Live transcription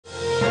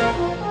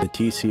The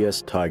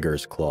TCS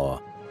Tiger's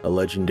Claw, a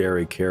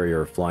legendary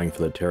carrier flying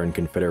for the Terran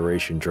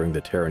Confederation during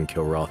the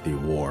Terran-Kilrathi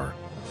War,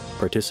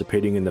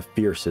 participating in the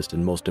fiercest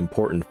and most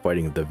important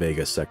fighting of the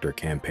Vega Sector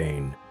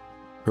campaign.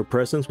 Her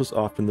presence was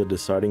often the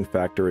deciding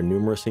factor in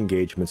numerous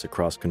engagements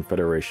across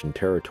Confederation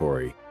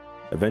territory,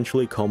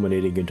 eventually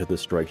culminating into the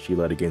strike she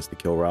led against the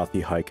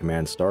Kilrathi High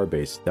Command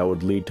starbase that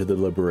would lead to the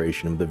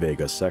liberation of the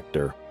Vega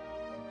Sector.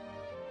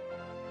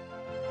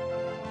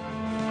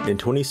 In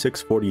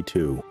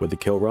 2642, with the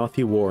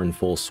Kilrathi War in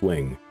full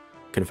swing,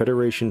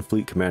 Confederation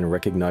Fleet Command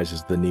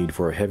recognizes the need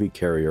for a heavy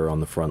carrier on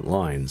the front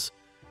lines.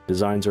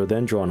 Designs are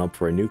then drawn up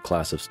for a new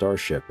class of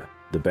starship,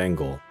 the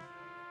Bengal.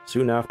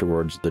 Soon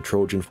afterwards, the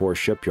Trojan 4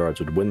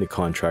 shipyards would win the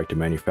contract to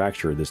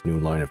manufacture this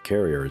new line of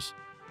carriers,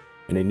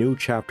 and a new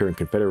chapter in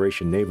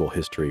Confederation naval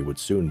history would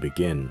soon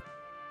begin.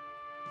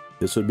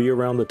 This would be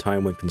around the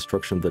time when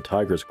construction of the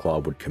Tiger's Claw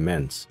would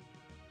commence.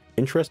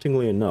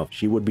 Interestingly enough,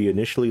 she would be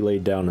initially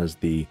laid down as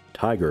the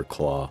Tiger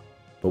Claw,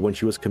 but when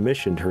she was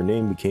commissioned, her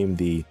name became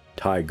the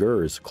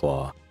Tiger's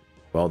Claw.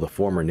 While the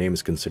former name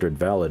is considered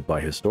valid by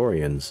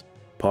historians,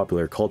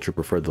 popular culture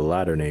preferred the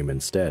latter name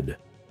instead.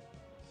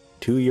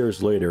 2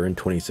 years later, in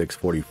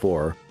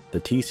 2644,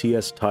 the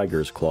TCS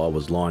Tiger's Claw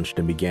was launched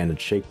and began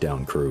its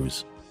shakedown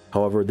cruise.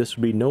 However, this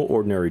would be no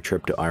ordinary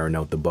trip to iron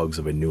out the bugs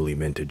of a newly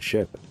minted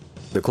ship.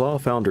 The Claw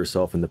found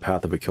herself in the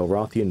path of a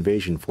Kilrathi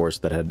invasion force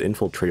that had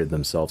infiltrated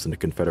themselves into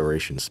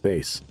Confederation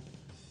space.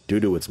 Due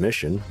to its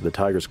mission, the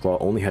Tiger's Claw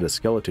only had a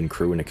skeleton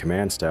crew and a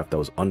command staff that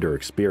was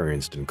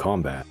underexperienced in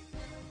combat.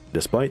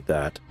 Despite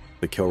that,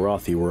 the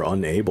Kilrathi were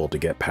unable to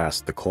get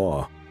past the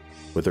Claw.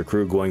 With their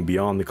crew going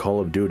beyond the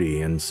call of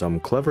duty and some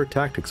clever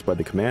tactics by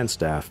the command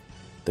staff,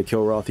 the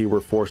Kilrathi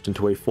were forced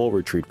into a full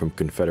retreat from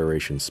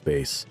Confederation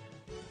space.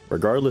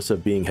 Regardless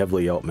of being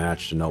heavily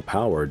outmatched and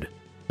outpowered,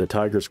 the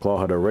Tiger's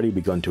Claw had already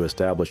begun to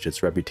establish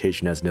its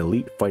reputation as an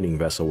elite fighting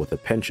vessel with a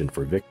penchant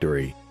for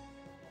victory.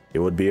 It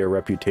would be a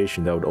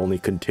reputation that would only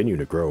continue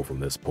to grow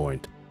from this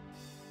point.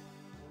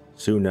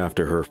 Soon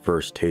after her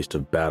first taste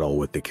of battle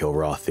with the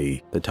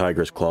Kilrathi, the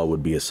Tiger's Claw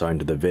would be assigned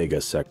to the Vega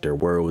sector,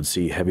 where it would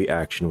see heavy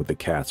action with the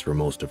Cats for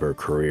most of her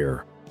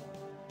career.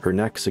 Her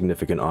next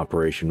significant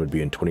operation would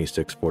be in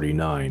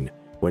 2649,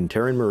 when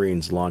Terran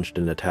Marines launched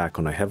an attack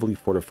on a heavily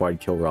fortified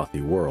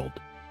Kilrathi world.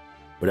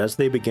 But as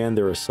they began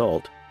their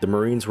assault, the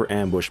Marines were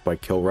ambushed by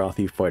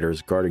Kilrathi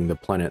fighters guarding the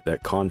planet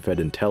that Confed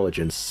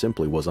intelligence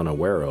simply was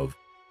unaware of.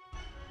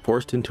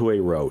 Forced into a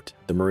rout,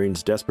 the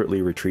Marines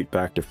desperately retreat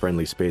back to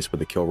friendly space with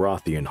the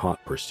Kilrathi in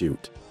hot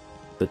pursuit.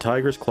 The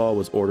Tiger's Claw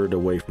was ordered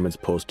away from its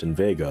post in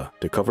Vega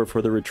to cover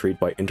for the retreat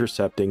by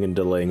intercepting and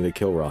delaying the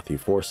Kilrathi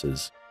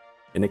forces.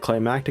 In a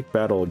climactic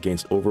battle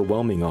against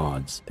overwhelming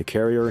odds, the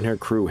carrier and her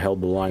crew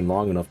held the line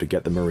long enough to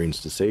get the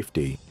Marines to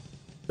safety.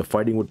 The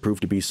fighting would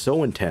prove to be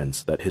so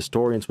intense that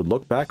historians would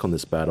look back on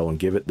this battle and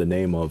give it the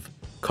name of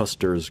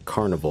Custer's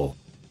Carnival,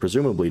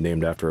 presumably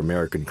named after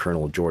American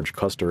Colonel George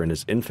Custer and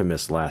his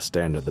infamous last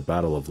stand at the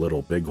Battle of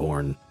Little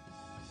Bighorn.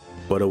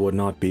 But it would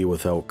not be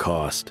without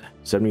cost.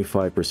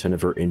 75%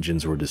 of her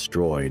engines were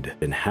destroyed,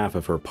 and half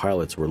of her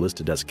pilots were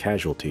listed as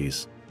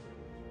casualties.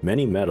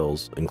 Many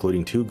medals,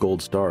 including 2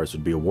 gold stars,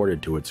 would be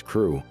awarded to its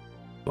crew,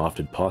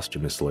 often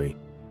posthumously.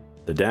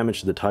 The damage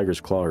to the Tiger's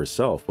Claw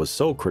herself was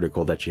so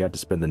critical that she had to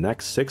spend the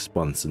next 6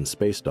 months in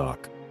space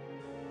dock.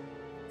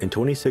 In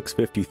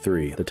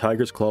 2653, the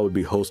Tiger's Claw would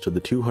be host to the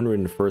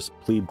 201st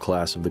Plebe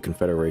class of the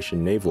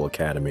Confederation Naval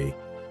Academy,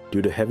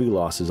 due to heavy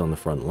losses on the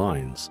front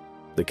lines.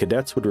 The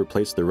cadets would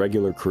replace the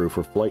regular crew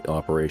for flight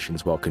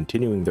operations while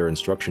continuing their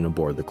instruction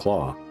aboard the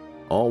Claw,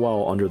 all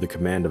while under the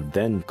command of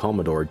then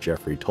Commodore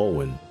Jeffrey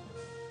Tolwyn.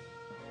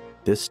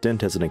 This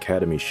stint as an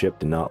Academy ship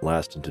did not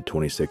last into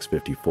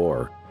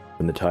 2654,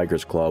 when the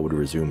Tiger's Claw would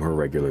resume her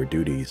regular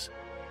duties.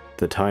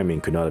 The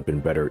timing could not have been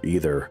better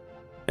either,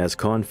 as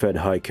Confed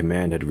High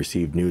Command had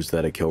received news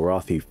that a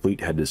Kilrathi fleet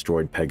had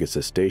destroyed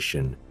Pegasus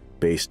Station,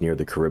 based near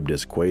the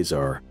Charybdis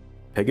Quasar.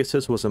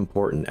 Pegasus was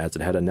important as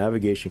it had a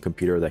navigation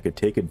computer that could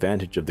take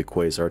advantage of the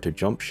Quasar to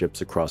jump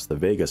ships across the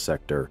Vega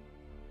sector.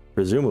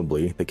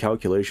 Presumably, the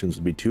calculations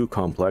would be too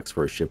complex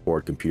for a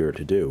shipboard computer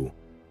to do,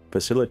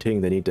 facilitating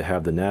the need to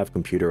have the nav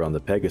computer on the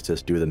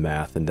Pegasus do the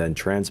math and then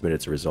transmit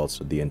its results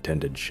to the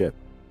intended ship.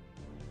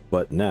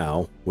 But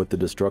now, with the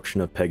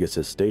destruction of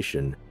Pegasus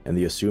Station and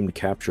the assumed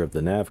capture of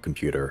the nav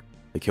computer,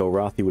 the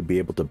Kilrathi would be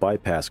able to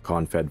bypass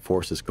Confed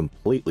forces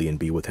completely and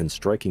be within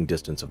striking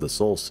distance of the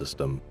Sol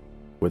system,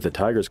 with the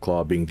Tiger's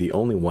Claw being the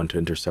only one to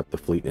intercept the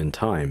fleet in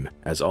time,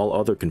 as all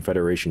other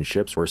Confederation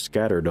ships were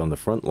scattered on the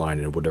front line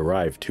and would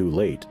arrive too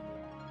late.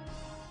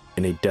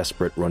 In a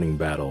desperate running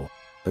battle,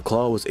 the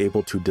Claw was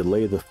able to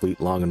delay the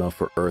fleet long enough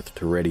for Earth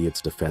to ready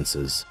its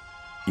defenses.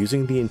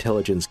 Using the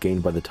intelligence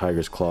gained by the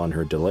Tiger's Claw in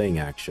her delaying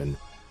action,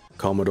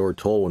 Commodore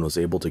Tolwyn was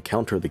able to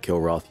counter the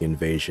Kilrathi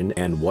invasion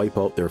and wipe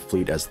out their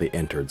fleet as they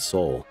entered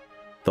Sol,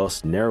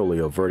 thus narrowly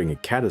averting a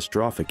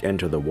catastrophic end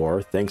to the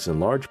war thanks in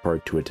large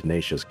part to a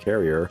tenacious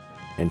carrier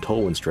and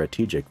Tolwyn's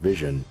strategic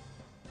vision.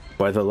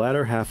 By the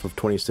latter half of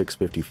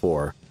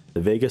 2654, The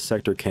Vega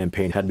Sector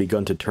campaign had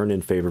begun to turn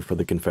in favor for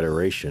the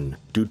Confederation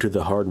due to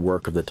the hard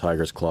work of the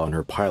Tiger's Claw and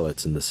her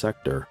pilots in the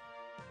sector.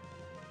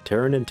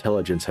 Terran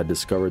intelligence had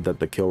discovered that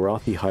the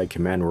Kilrathi High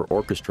Command were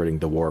orchestrating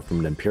the war from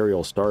an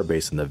Imperial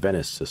starbase in the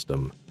Venice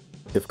system.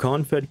 If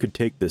Confed could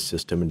take this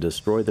system and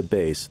destroy the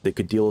base, they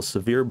could deal a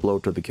severe blow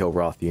to the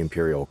Kilrathi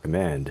Imperial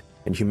Command,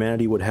 and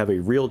humanity would have a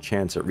real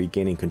chance at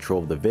regaining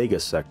control of the Vega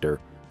Sector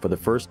for the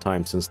first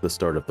time since the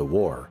start of the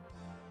war.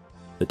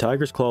 The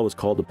Tiger's Claw was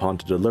called upon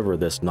to deliver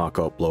this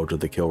knockout blow to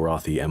the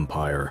Kilrathi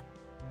Empire.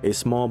 A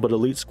small but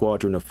elite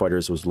squadron of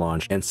fighters was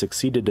launched and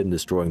succeeded in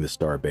destroying the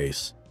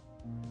starbase.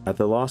 At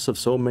the loss of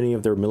so many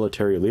of their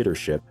military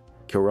leadership,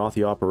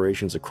 Kilrathi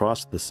operations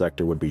across the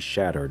sector would be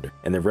shattered,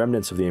 and the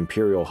remnants of the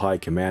Imperial High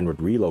Command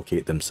would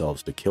relocate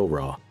themselves to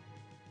Kilra.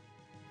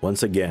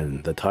 Once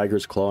again, the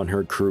Tiger's Claw and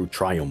her crew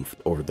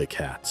triumphed over the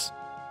Cats,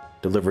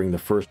 delivering the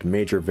first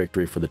major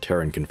victory for the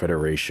Terran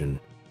Confederation.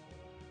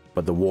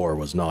 But the war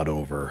was not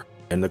over,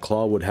 and the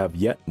Claw would have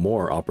yet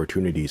more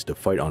opportunities to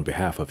fight on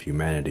behalf of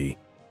humanity.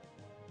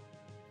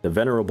 The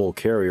venerable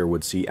carrier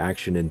would see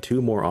action in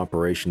two more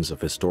operations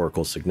of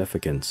historical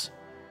significance.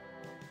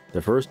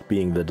 The first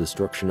being the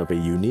destruction of a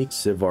unique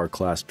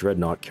Sivar-class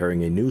dreadnought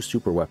carrying a new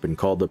superweapon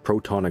called the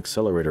Proton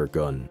Accelerator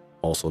Gun,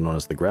 also known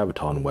as the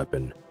Graviton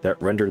Weapon, that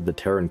rendered the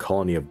Terran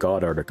colony of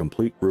Goddard a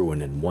complete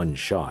ruin in one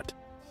shot.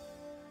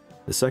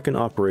 The second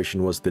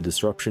operation was the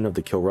disruption of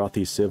the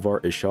Kilrathi Sivar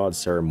Ishad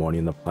ceremony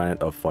in the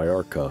planet of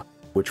Fyarka,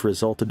 which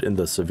resulted in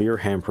the severe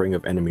hampering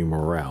of enemy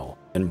morale,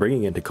 and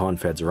bringing into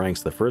Confed's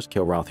ranks the first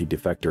Kilrathi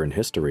defector in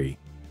history,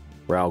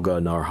 Rauga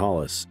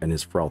Narhalis and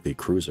his Frothy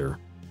cruiser.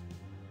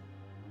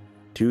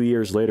 2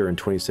 years later in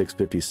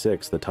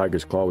 2656, the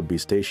Tiger's Claw would be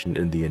stationed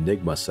in the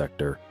Enigma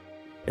sector.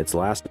 Its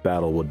last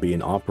battle would be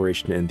an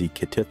operation in the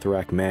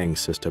Kitithrak Mang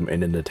system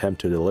in an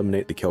attempt to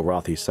eliminate the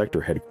Kilrathi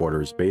sector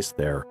headquarters based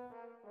there.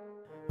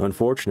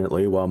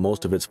 Unfortunately, while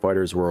most of its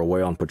fighters were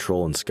away on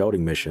patrol and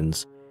scouting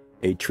missions,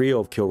 a trio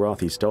of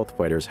Kilrathi stealth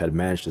fighters had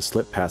managed to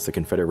slip past the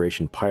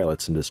Confederation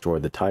pilots and destroy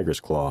the Tiger's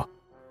Claw.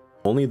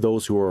 Only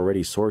those who were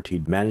already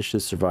sortied managed to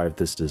survive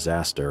this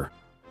disaster.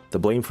 The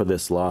blame for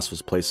this loss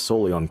was placed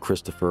solely on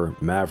Christopher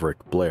Maverick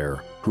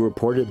Blair, who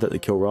reported that the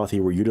Kilrathi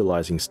were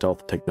utilizing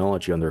stealth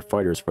technology on their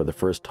fighters for the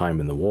first time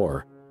in the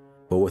war.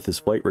 But with his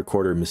flight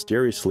recorder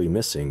mysteriously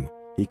missing,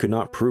 he could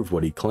not prove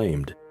what he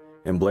claimed,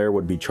 and Blair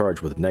would be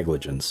charged with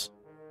negligence.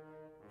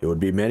 It would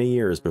be many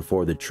years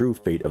before the true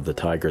fate of the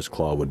Tiger's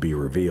Claw would be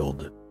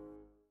revealed.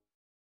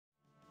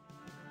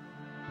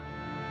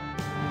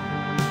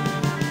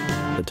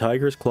 The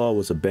Tiger's Claw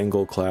was a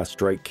Bengal-class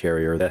strike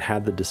carrier that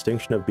had the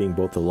distinction of being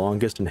both the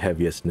longest and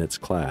heaviest in its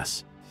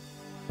class.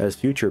 As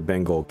future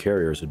Bengal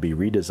carriers would be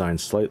redesigned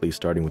slightly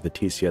starting with the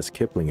TCS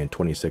Kipling in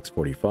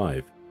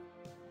 2645.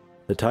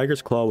 The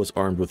Tiger's Claw was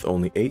armed with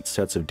only 8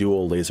 sets of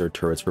dual laser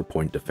turrets for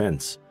point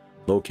defense,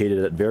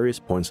 located at various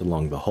points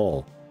along the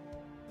hull.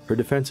 Her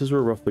defenses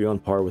were roughly on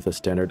par with a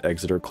standard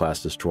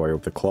Exeter-class destroyer,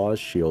 with the Claw's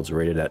shields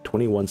rated at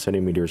 21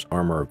 cm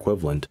armor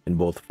equivalent in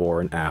both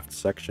fore and aft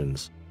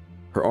sections.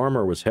 Her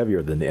armor was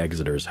heavier than the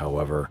Exeter's,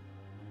 however,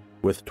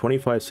 with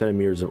 25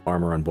 cm of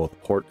armor on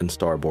both port and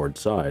starboard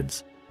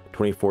sides,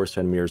 24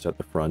 cm at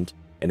the front,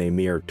 and a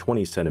mere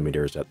 20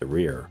 cm at the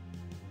rear.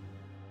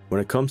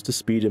 When it comes to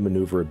speed and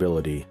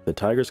maneuverability, the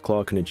Tiger's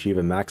Claw can achieve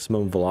a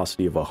maximum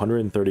velocity of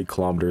 130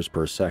 km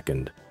per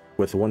second,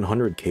 with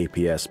 100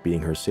 kps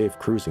being her safe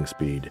cruising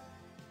speed.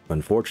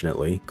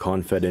 Unfortunately,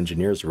 Confed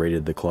engineers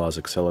rated the Claw's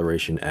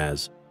acceleration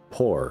as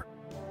poor,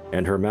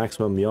 and her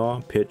maximum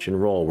yaw, pitch,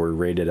 and roll were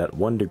rated at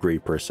 1 degree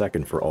per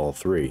second for all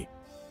three.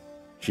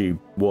 She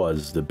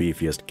was the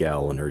beefiest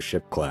gal in her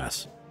ship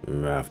class,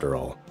 after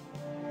all.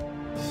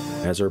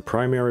 As her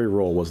primary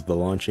role was the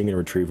launching and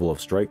retrieval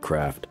of strike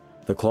craft,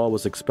 the Claw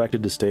was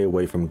expected to stay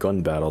away from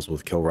gun battles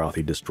with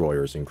Kilrathi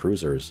destroyers and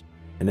cruisers,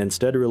 and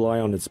instead rely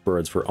on its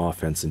birds for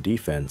offense and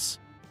defense,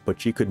 but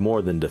she could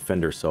more than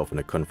defend herself in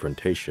a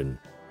confrontation,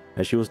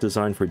 as she was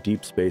designed for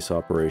deep space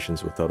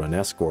operations without an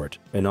escort,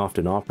 and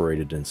often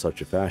operated in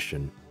such a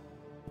fashion.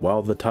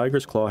 While the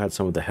Tiger's Claw had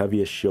some of the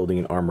heaviest shielding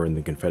and armor in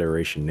the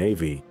Confederation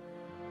Navy,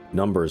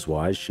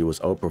 numbers-wise she was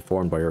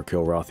outperformed by her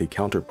Kilrathi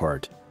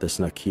counterpart, the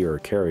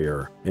Snakir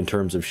carrier, in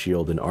terms of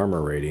shield and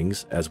armor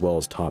ratings, as well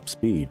as top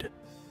speed.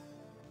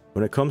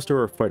 When it comes to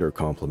her fighter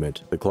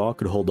complement, the Claw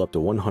could hold up to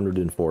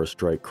 104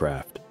 strike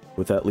craft,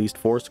 with at least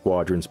 4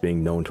 squadrons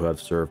being known to have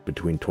served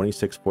between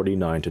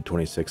 2649 to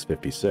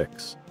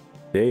 2656.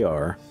 They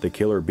are the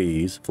Killer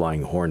Bees,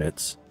 flying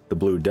Hornets, the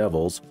Blue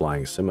Devils,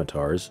 flying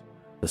Scimitars,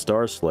 the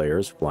Star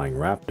Slayers, flying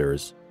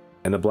Raptors,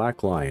 and the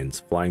Black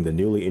Lions, flying the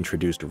newly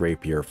introduced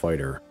Rapier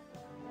fighter.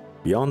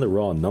 Beyond the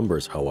raw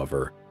numbers,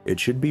 however, it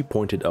should be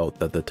pointed out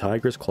that the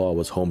Tiger's Claw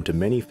was home to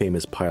many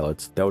famous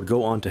pilots that would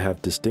go on to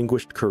have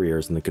distinguished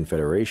careers in the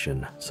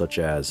Confederation, such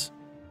as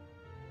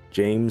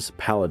James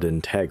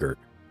Paladin Taggart,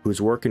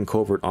 whose work in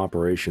covert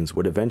operations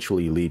would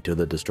eventually lead to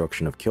the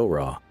destruction of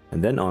Kilra,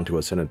 and then onto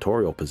a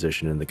senatorial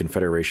position in the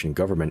Confederation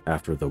government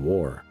after the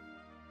war.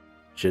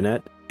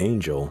 Jeanette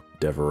Angel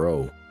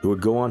Devereaux, who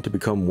would go on to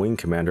become wing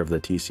commander of the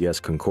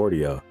TCS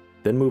Concordia,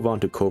 then move on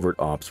to covert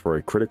ops for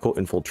a critical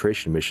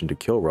infiltration mission to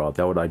Kilraw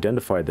that would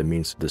identify the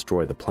means to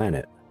destroy the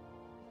planet.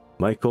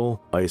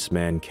 Michael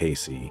 "Iceman"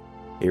 Casey,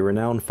 a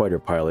renowned fighter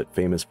pilot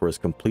famous for his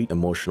complete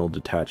emotional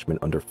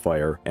detachment under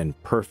fire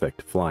and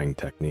perfect flying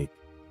technique.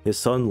 His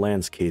son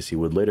Lance Casey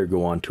would later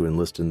go on to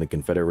enlist in the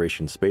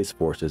Confederation Space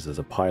Forces as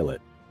a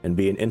pilot, and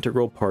be an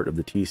integral part of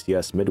the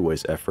TCS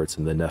Midway's efforts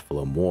in the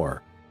Nephilim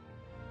War.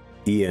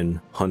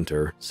 Ian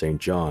Hunter St.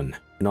 John,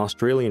 an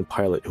Australian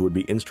pilot who would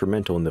be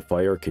instrumental in the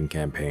Firekin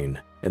campaign,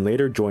 and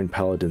later joined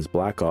Paladin's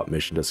Black Op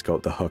mission to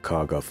scout the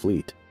Hakaga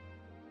fleet.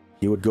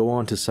 He would go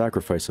on to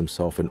sacrifice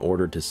himself in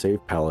order to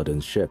save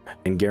Paladin's ship,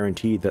 and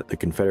guarantee that the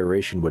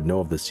Confederation would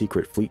know of the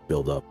secret fleet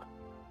buildup.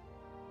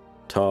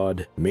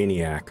 Todd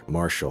Maniac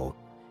Marshall,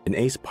 an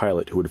ace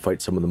pilot who would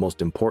fight some of the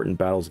most important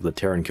battles of the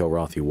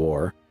Terran-Kilrathi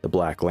War, the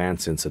Black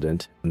Lance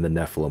Incident, and the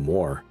Nephilim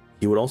War.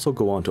 He would also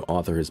go on to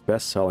author his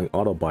best-selling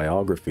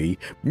autobiography,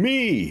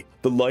 Me!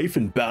 The Life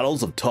and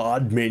Battles of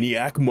Todd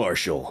Maniac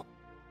Marshall.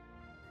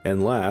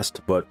 And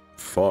last, but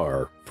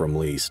far from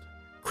least,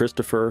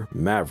 Christopher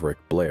Maverick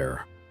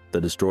Blair, the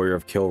destroyer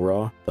of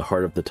Kilraw, the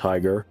Heart of the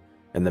Tiger,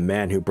 and the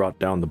man who brought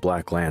down the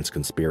Black Lance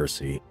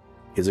conspiracy.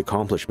 His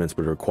accomplishments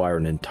would require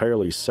an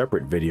entirely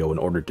separate video in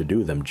order to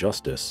do them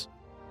justice.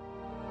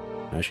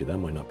 Actually, that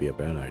might not be a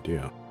bad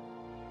idea.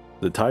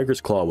 The Tiger's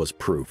Claw was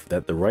proof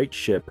that the right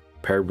ship,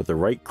 paired with the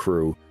right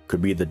crew,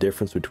 could be the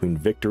difference between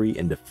victory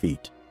and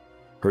defeat.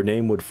 Her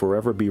name would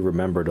forever be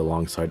remembered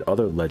alongside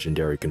other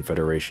legendary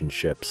Confederation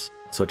ships,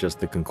 such as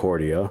the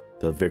Concordia,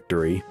 the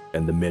Victory,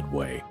 and the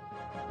Midway.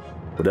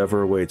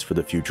 Whatever awaits for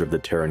the future of the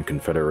Terran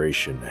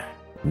Confederation,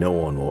 no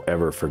one will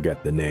ever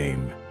forget the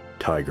name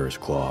Tiger's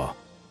Claw.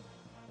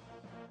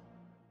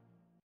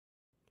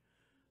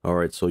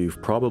 Alright, so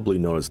you've probably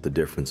noticed the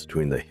difference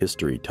between the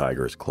history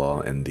Tiger's Claw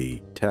and the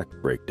tech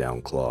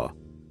breakdown Claw.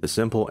 The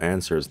simple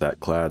answer is that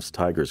Clav's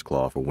Tiger's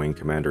Claw for Wing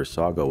Commander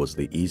Saga was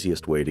the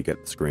easiest way to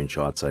get the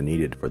screenshots I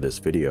needed for this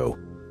video.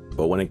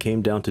 But when it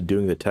came down to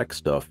doing the tech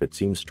stuff, it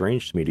seemed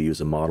strange to me to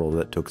use a model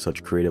that took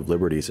such creative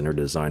liberties in her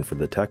design for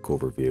the tech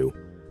overview.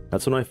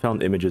 That's when I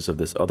found images of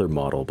this other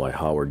model by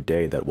Howard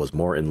Day that was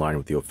more in line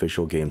with the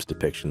official game's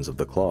depictions of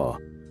the Claw,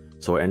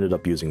 so I ended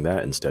up using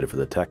that instead for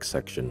the tech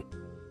section.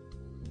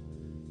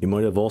 You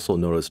might have also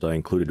noticed I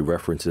included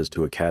references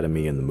to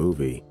Academy in the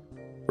movie.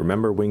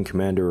 Remember Wing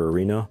Commander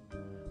Arena?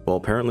 Well,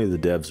 apparently the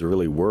devs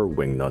really were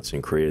wingnuts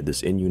and created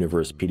this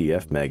in-universe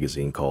PDF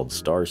magazine called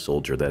Star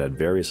Soldier that had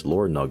various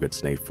lore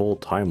nuggets and a full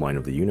timeline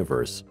of the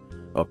universe,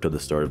 up to the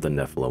start of the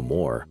Nephilim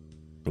War.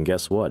 And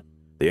guess what?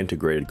 They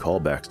integrated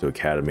callbacks to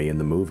Academy in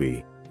the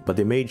movie, but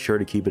they made sure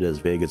to keep it as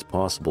vague as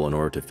possible in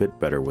order to fit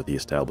better with the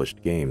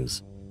established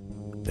games.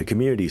 The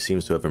community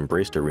seems to have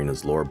embraced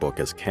Arena's lore book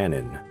as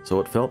canon, so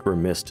it felt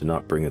remiss to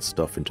not bring its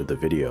stuff into the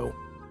video.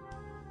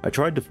 I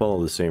tried to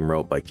follow the same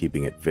route by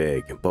keeping it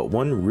vague, but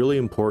one really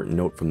important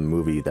note from the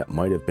movie that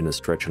might have been a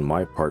stretch on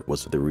my part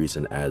was the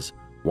reason as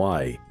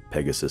why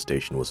Pegasus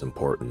Station was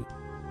important.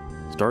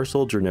 Star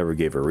Soldier never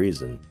gave a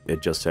reason,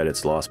 it just said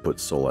its loss put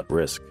Sol at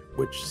risk,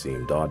 which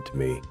seemed odd to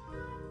me.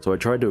 So I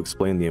tried to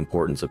explain the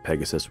importance of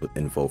Pegasus with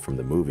info from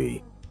the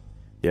movie.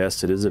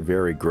 Yes, it is a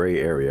very gray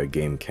area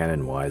game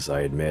canon-wise,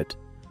 I admit,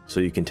 so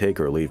you can take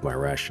or leave my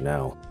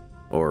rationale,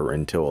 or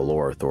until a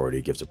lore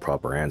authority gives a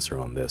proper answer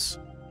on this.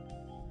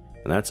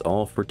 And that's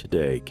all for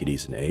today,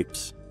 kitties and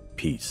apes.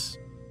 Peace.